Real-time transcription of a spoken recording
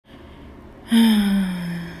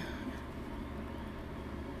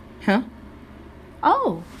Huh?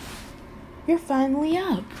 Oh, you're finally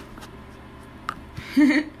up.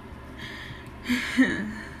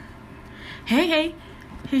 Hey,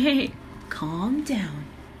 calm down.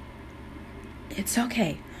 It's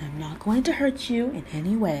okay. I'm not going to hurt you in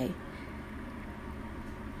any way.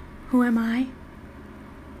 Who am I?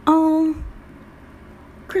 Oh,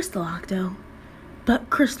 Crystal Octo. But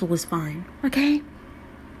Crystal was fine, okay?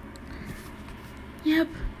 Yep.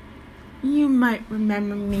 You might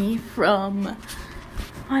remember me from,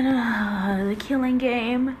 the killing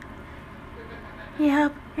game.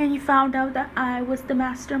 Yep, and you found out that I was the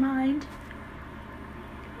mastermind.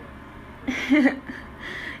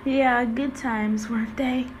 Yeah, good times, weren't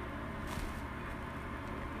they?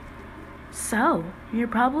 So, you're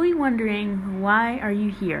probably wondering, why are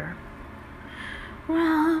you here?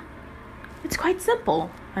 Well, it's quite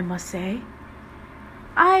simple, I must say.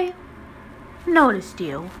 I noticed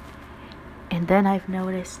you. And then I've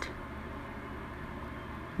noticed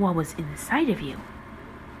what was inside of you.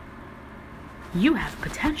 You have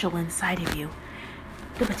potential inside of you.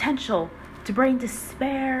 The potential to bring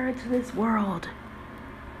despair to this world.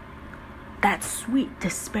 That sweet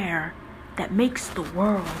despair that makes the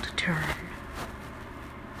world turn.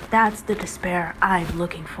 That's the despair I'm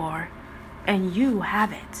looking for. And you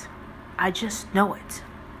have it. I just know it.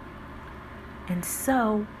 And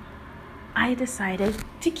so, I decided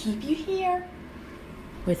to keep you here.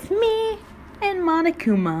 With me and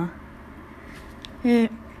Monokuma.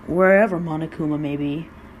 Wherever Monokuma may be.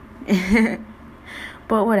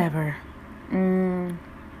 But whatever.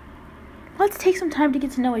 Let's take some time to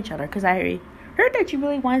get to know each other, because I heard that you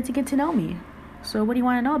really wanted to get to know me. So what do you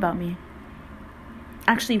want to know about me?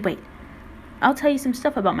 Actually, wait. I'll tell you some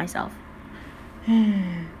stuff about myself.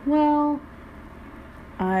 Well,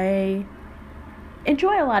 I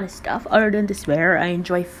enjoy a lot of stuff other than despair. I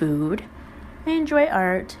enjoy food. I enjoy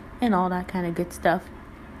art and all that kind of good stuff.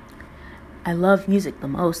 I love music the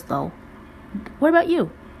most, though. What about you?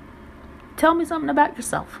 Tell me something about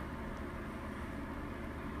yourself.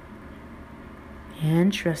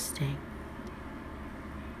 Interesting.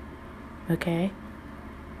 Okay,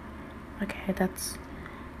 that's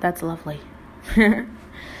lovely. You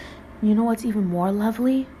know what's even more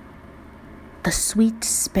lovely? The sweet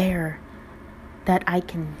despair that I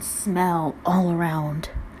can smell all around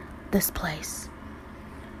this place.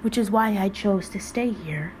 Which is why I chose to stay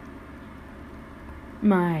here.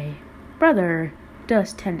 My brother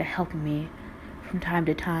does tend to help me from time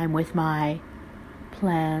to time with my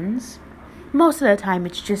plans. Most of the time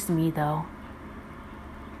it's just me, though.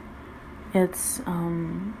 It's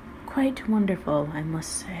quite wonderful, I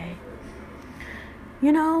must say.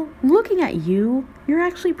 You know, looking at you, you're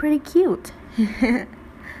actually pretty cute. Do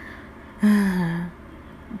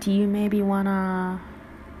you maybe wanna,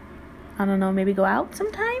 maybe go out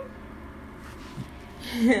sometime?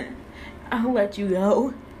 I'll let you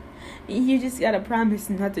go. You just gotta promise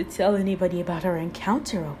not to tell anybody about our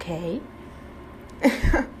encounter, okay?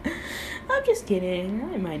 I'm just kidding.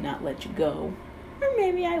 I might not let you go. Or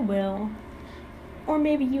maybe I will. Or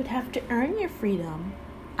maybe you'd have to earn your freedom.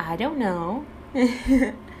 I don't know.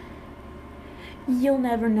 You'll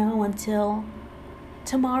never know until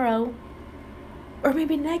tomorrow. Or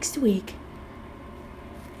maybe next week.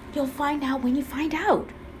 You'll find out when you find out.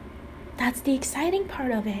 That's the exciting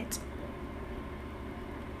part of it.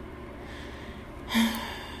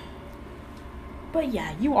 But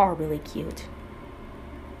yeah, you are really cute.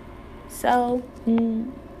 So,